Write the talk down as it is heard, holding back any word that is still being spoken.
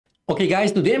Okay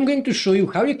guys, today I'm going to show you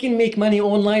how you can make money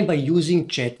online by using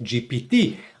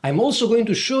ChatGPT. I'm also going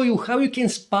to show you how you can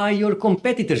spy your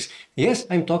competitors. Yes,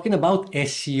 I'm talking about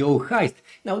SEO Heist.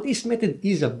 Now this method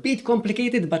is a bit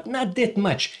complicated, but not that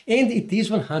much, and it is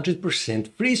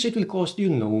 100% free, so it will cost you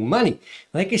no money.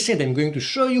 Like I said, I'm going to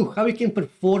show you how you can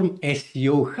perform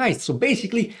SEO Heist. So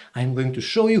basically, I'm going to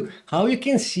show you how you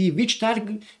can see which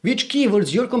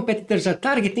keywords your competitors are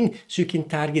targeting, so you can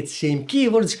target same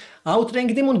keywords,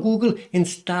 outrank them on Google, and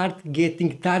start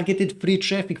getting targeted free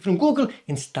traffic from Google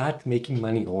and start making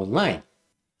money online.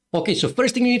 Okay, so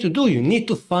first thing you need to do, you need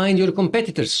to find your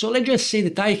competitors. So let's just say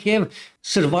that I have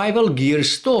survival gear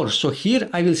store. So here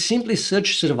I will simply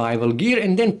search survival gear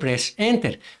and then press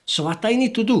enter. So what I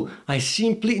need to do, I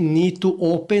simply need to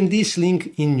open this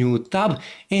link in new tab,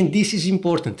 and this is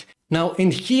important. Now,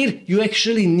 and here you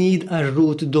actually need a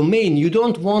root domain. You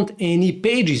don't want any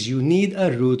pages, you need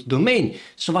a root domain.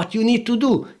 So what you need to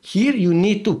do, here you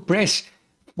need to press /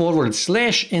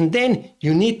 and then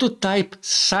you need to type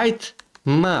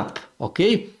sitemap,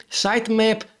 okay?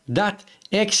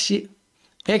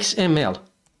 Sitemap.xml,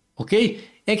 okay?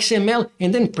 XML,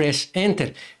 and then press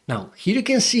enter. Now, here you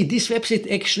can see this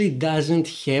website actually doesn't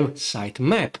have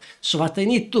sitemap. So what I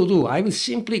need to do, I will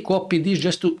simply copy this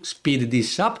just to speed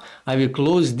this up. I will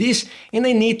close this and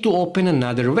I need to open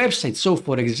another website. So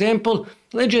for example,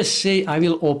 let's just say I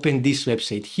will open this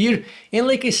website here. And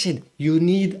like I said, you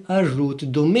need a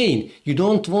root domain. You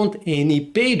don't want any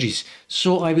pages.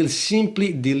 So I will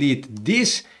simply delete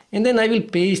this. And then I will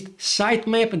paste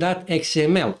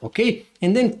sitemap.xml, okay?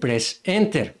 And then press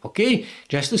enter, okay?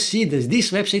 Just to see, does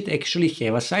this website actually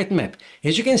have a sitemap?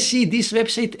 As you can see, this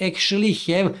website actually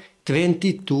have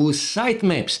 22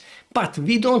 sitemaps, but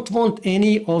we don't want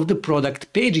any of the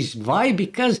product pages. Why?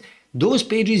 Because those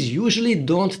pages usually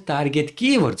don't target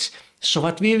keywords. So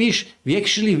what we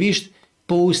actually wish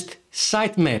post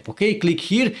sitemap, okay? Click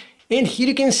here, and here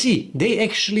you can see, they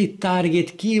actually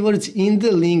target keywords in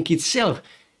the link itself.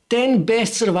 10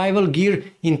 best survival gear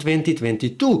in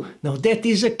 2022. Now that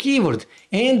is a keyword,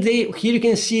 and here you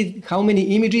can see how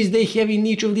many images they have in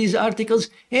each of these articles,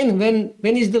 and when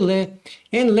is the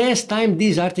last time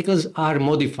these articles are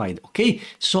modified. Okay,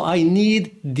 so I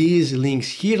need these links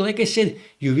here. Like I said,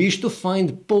 you wish to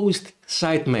find post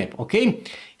sitemap. Okay,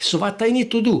 so what I need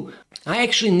to do, I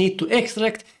actually need to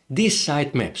extract this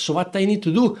sitemap. So what I need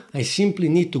to do, I simply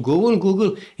need to go on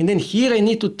Google, and then here I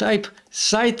need to type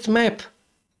sitemap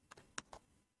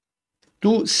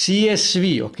to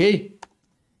CSV, okay?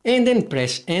 And then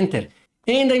press enter.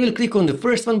 And I will click on the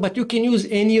first one, but you can use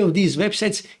any of these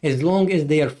websites as long as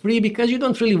they are free, because you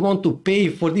don't really want to pay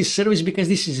for this service, because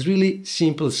this is really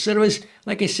simple service.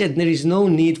 Like I said, there is no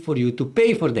need for you to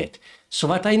pay for that. So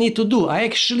what I need to do, I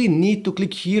actually need to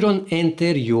click here on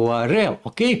enter URL,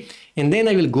 okay? And then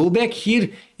I will go back here,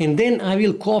 and then I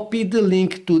will copy the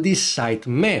link to this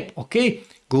sitemap, okay?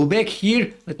 Go back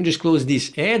here, let me just close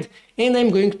this ad, and I'm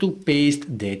going to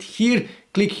paste that here.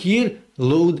 Click here,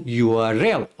 load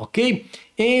URL, okay?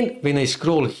 And when I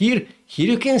scroll here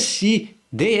you can see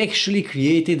they actually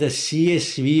created a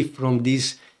CSV from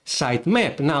this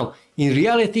sitemap. Now, in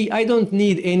reality, I don't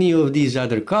need any of these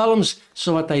other columns,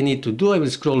 so what I need to do, I will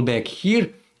scroll back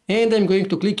here, and I'm going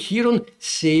to click here on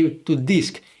save to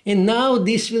disk. And now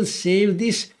this will save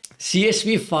this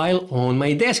CSV file on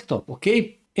my desktop,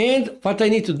 okay? And what I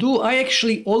need to do, I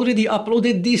actually already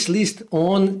uploaded this list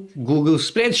on Google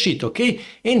spreadsheet, okay?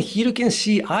 And here you can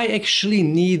see I actually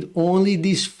need only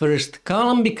this first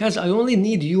column, because I only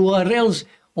need URLs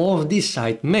of this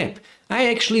sitemap. I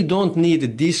actually don't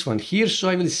need this one here, so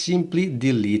I will simply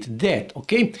delete that,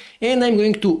 okay? And I'm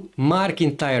going to mark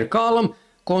entire column,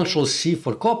 Ctrl C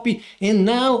for copy, and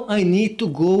now I need to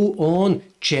go on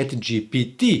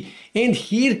ChatGPT. And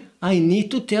here I need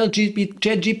to tell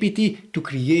ChatGPT to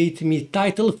create me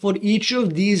title for each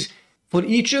of these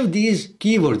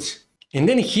keywords. And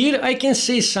then here I can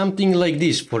say something like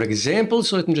this. For example,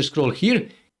 so let me just scroll here.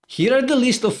 Here are the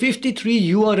list of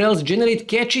 53 URLs. Generate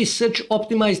catchy search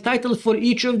optimized title for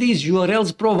each of these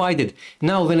URLs provided.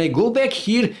 Now when I go back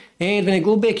here, and when I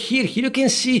go back here you can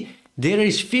see there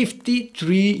is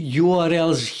 53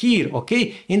 URLs here,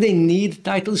 okay? And I need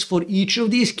titles for each of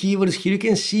these keywords. Here you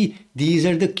can see these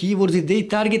are the keywords that they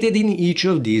targeted in each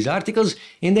of these articles,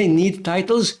 and I need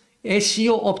titles,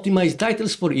 SEO optimized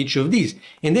titles for each of these.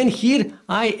 And then here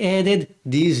I added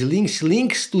these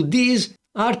links to these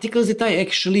articles that I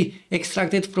actually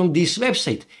extracted from this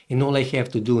website. And all I have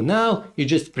to do now is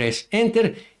just press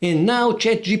enter, and now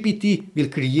ChatGPT will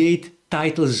create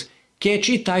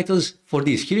catchy titles for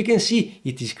this. Here you can see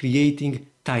it is creating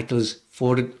titles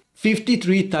for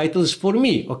 53 titles for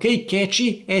me, okay?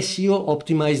 Catchy SEO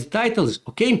optimized titles,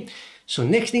 okay? So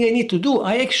next thing I need to do,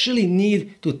 I actually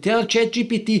need to tell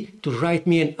ChatGPT to write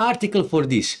me an article for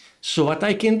this. So what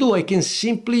I can do, I can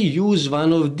simply use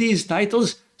one of these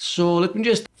titles. So let me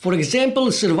just, for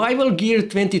example, Survival Gear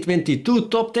 2022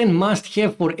 Top 10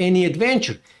 Must-Have for Any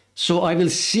Adventure. So I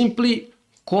will simply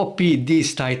copy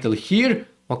this title here,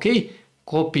 okay?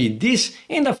 Copy this,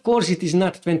 and of course it is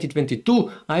not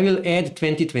 2022, I will add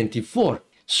 2024.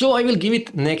 So I will give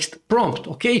it next prompt,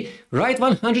 okay? Write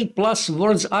 100 plus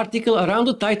words article around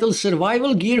the title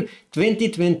Survival Gear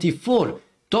 2024.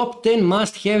 Top 10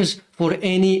 must-haves for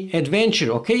any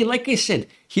adventure, okay? Like I said,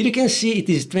 here you can see it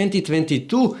is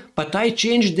 2022, but I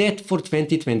changed that for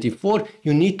 2024.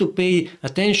 You need to pay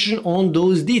attention on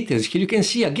those details. Here you can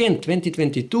see again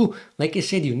 2022. Like I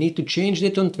said, you need to change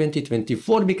that on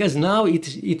 2024 because now it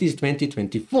is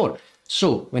 2024.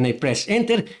 So when I press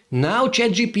enter, now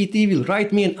ChatGPT will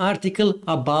write me an article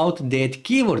about that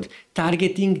keyword,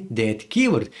 targeting that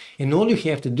keyword. And all you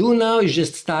have to do now is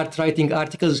just start writing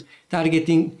articles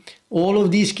targeting all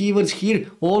of these keywords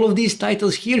here, all of these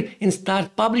titles here, and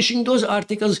start publishing those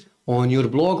articles on your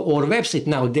blog or website.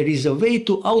 Now there is a way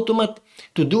to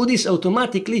do this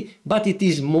automatically, but it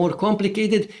is more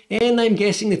complicated, and I'm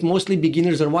guessing that mostly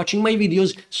beginners are watching my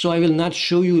videos, so I will not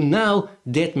show you now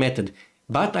that method.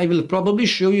 But I will probably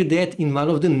show you that in one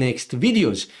of the next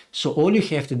videos. So all you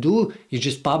have to do is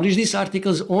just publish these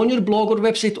articles on your blog or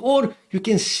website, or you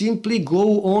can simply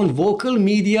go on Vocal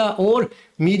Media or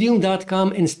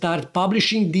medium.com and start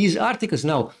publishing these articles.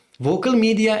 Now, Vocal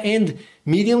Media and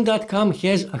medium.com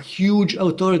has a huge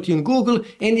authority on Google,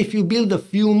 and if you build a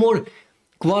few more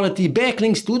quality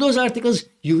backlinks to those articles,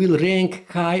 you will rank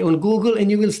high on Google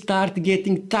and you will start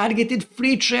getting targeted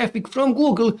free traffic from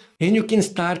Google, and you can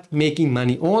start making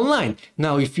money online.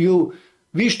 Now, if you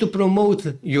wish to promote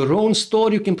your own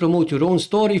store, you can promote your own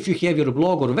store if you have your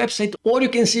blog or website, or you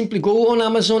can simply go on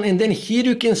Amazon and then here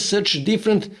you can search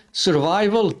different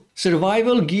survival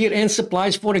gear and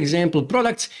supplies, for example,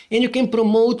 products, and you can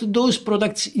promote those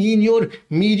products in your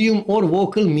Medium or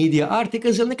Vocal Media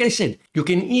articles. And like I said, you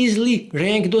can easily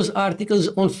rank those articles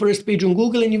on first page on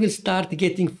Google, and you will start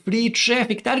getting free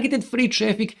traffic, targeted free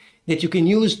traffic that you can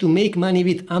use to make money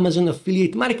with Amazon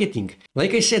affiliate marketing.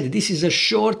 Like I said, this is a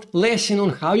short lesson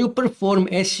on how you perform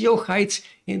SEO heists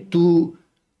and to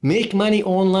make money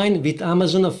online with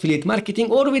Amazon affiliate marketing,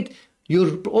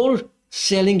 or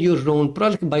selling your own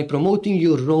product by promoting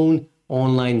your own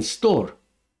online store.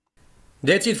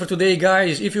 That's it for today,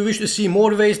 guys. If you wish to see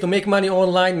more ways to make money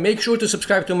online, make sure to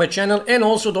subscribe to my channel, and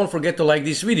also don't forget to like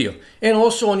this video. And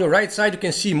also on your right side you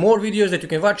can see more videos that you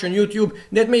can watch on YouTube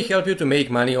that may help you to make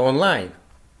money online.